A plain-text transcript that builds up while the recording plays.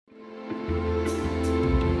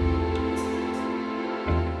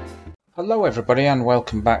Hello everybody and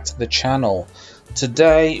welcome back to the channel.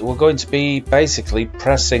 Today we're going to be basically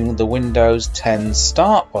pressing the Windows 10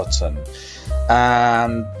 start button,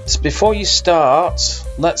 and before you start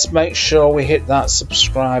let's make sure we hit that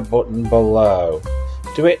subscribe button below.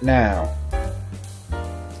 Do it now.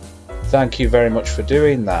 Thank you very much for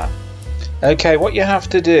doing that. Okay, what you have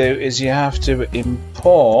to do is you have to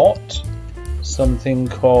import something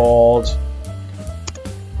called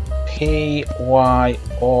PyAutoGui.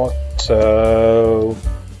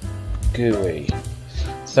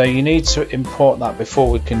 So you need to import that before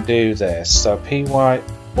we can do this. So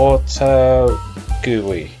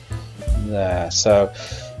PyAutoGui there. So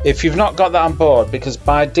if you've not got that on board, because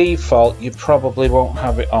by default you probably won't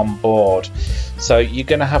have it on board, so you're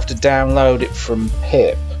going to have to download it from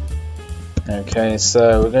pip. Okay,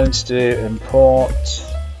 so we're going to do import.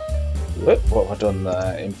 What have I done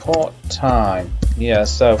there? Import time. Yeah,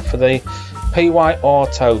 so for the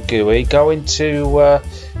PyAutoGui, go into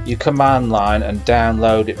your command line and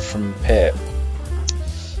download it from pip.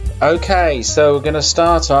 Okay, so we're going to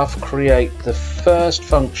start off, create the first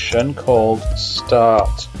function called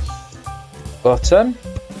start button.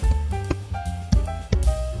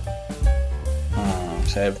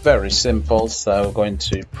 So very simple, so we're going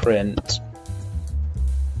to print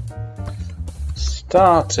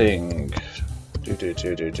starting. Oops,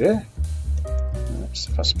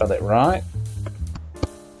 if I spell it right.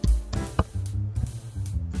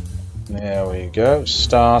 There we go,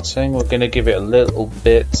 starting. We're going to give it a little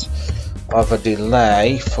bit of a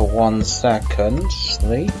delay for 1 second.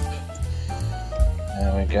 Sleep.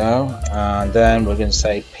 There we go. And then we're going to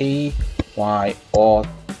say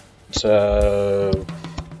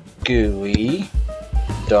PyAutoGui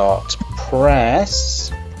dot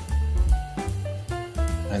press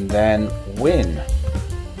and then win.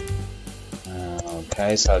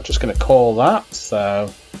 Okay, so I'm just going to call that. So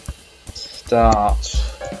start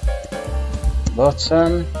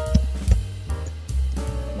button.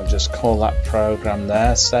 We'll just call that program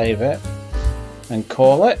there, save it and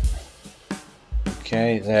call it.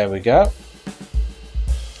 Okay, there we go.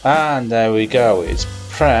 And there we go, it's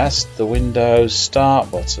pressed the Windows start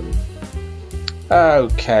button.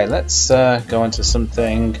 Okay, let's go into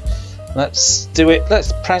something. Let's do it.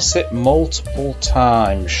 Let's press it multiple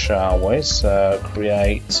times, shall we? So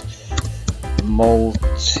create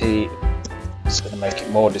multi. It's going to make it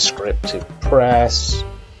more descriptive. Press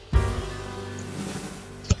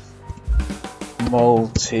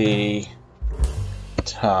multi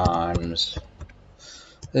times.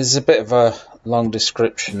 This is a bit of a long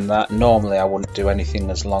description that normally I wouldn't do anything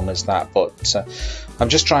as long as that, but I'm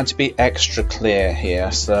just trying to be extra clear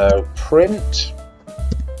here. So print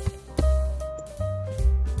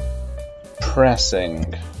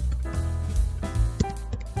pressing.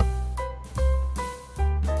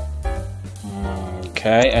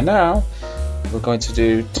 Okay, and now we're going to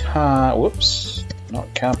do time. Whoops,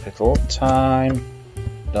 not capital. Time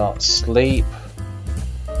dot sleep.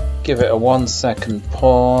 Give it a 1 second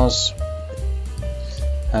pause,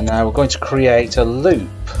 and now we're going to create a loop.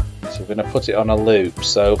 So we're going to put it on a loop.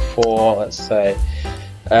 So for, let's say,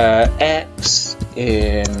 x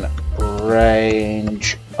in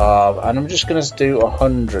range of, and I'm just going to do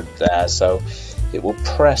 100 there, so it will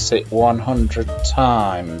press it 100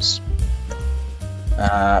 times.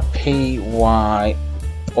 PyAutoGui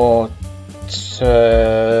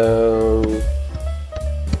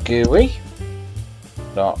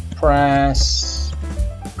dot press,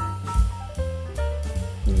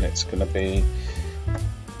 and it's going to be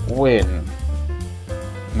win.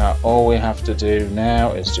 Now all we have to do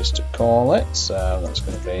now is just to call it, so that's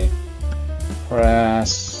going to be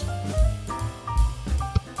press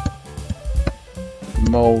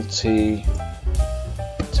multi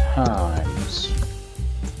times.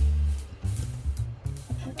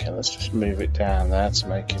 Okay, let's just move it down there to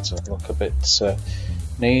make it look a bit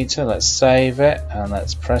neater. Let's save it and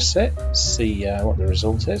let's press it. See what the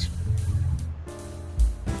result is.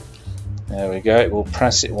 There we go. It will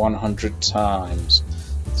press it 100 times.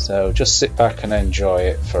 So just sit back and enjoy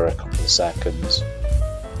it for a couple of seconds.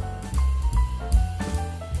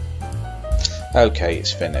 Okay,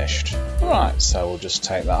 it's finished. Right, so we'll just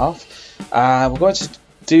take that off. We're going to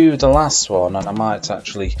do the last one, and I might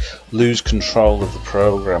actually lose control of the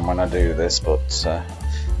program when I do this, but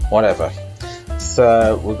whatever.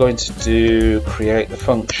 So we're going to create the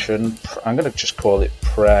function. I'm going to just call it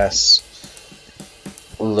press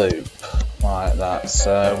loop, like that.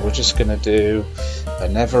 So we're just going to do a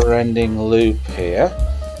never-ending loop here.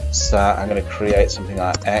 So I'm going to create something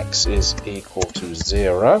like x is equal to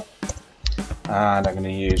 0. And I'm going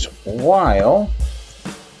to use while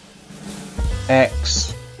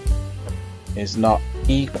x is not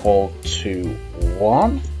equal to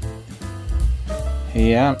 1.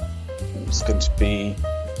 Here it's going to be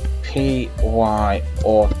PyAutoGui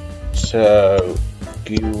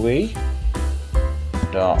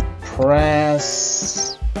dot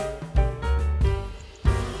press.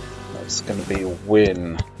 That's going to be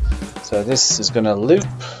win. So this is going to loop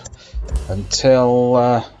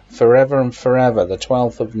until forever and forever, the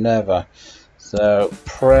 12th of never. So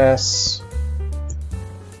press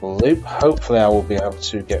loop. Hopefully I will be able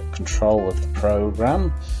to get control of the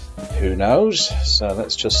program. Who knows? So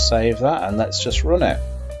let's just save that and let's just run it.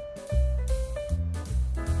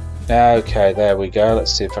 Okay, there we go.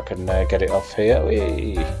 Let's see if I can get it off here.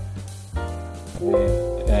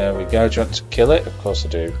 There we go. Do you want to kill it? Of course I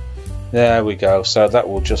do. There we go. So that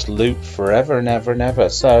will just loop forever and ever and ever.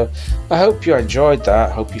 So I hope you enjoyed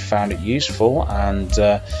that. Hope you found it useful. And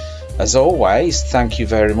as always, thank you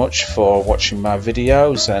very much for watching my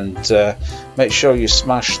videos. And make sure you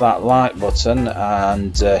smash that like button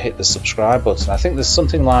and hit the subscribe button. I think there's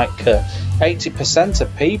something like 80%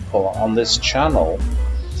 of people on this channel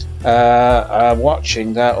are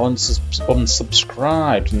watching, they're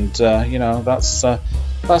unsubscribed, and you know, that's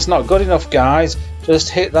not good enough, guys. Just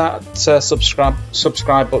hit that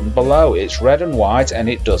subscribe button below. It's red and white and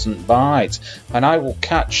it doesn't bite. And I will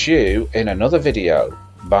catch you in another video.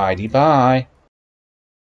 Bye-bye.